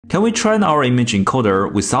Can we train our image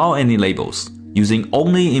encoder without any labels, using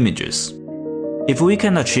only images? If we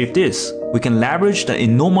can achieve this, we can leverage the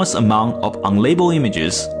enormous amount of unlabeled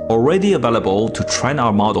images already available to train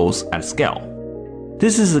our models at scale.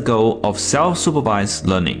 This is the goal of self-supervised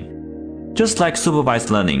learning. Just like supervised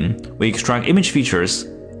learning, we extract image features,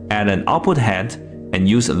 add an output head, and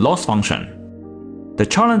use a loss function. The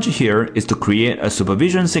challenge here is to create a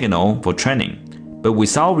supervision signal for training, but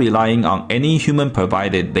without relying on any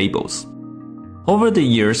human-provided labels. Over the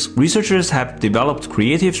years, researchers have developed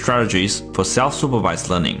creative strategies for self-supervised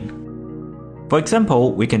learning. For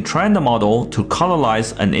example, we can train the model to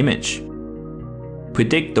colorize an image,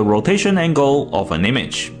 predict the rotation angle of an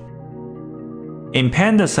image,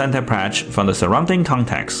 impend the center patch from the surrounding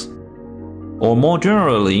context, or more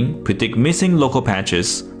generally, predict missing local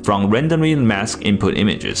patches from randomly masked input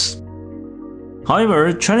images.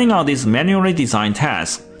 However, training on these manually designed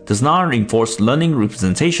tasks does not reinforce learning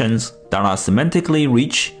representations that are semantically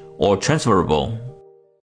rich or transferable.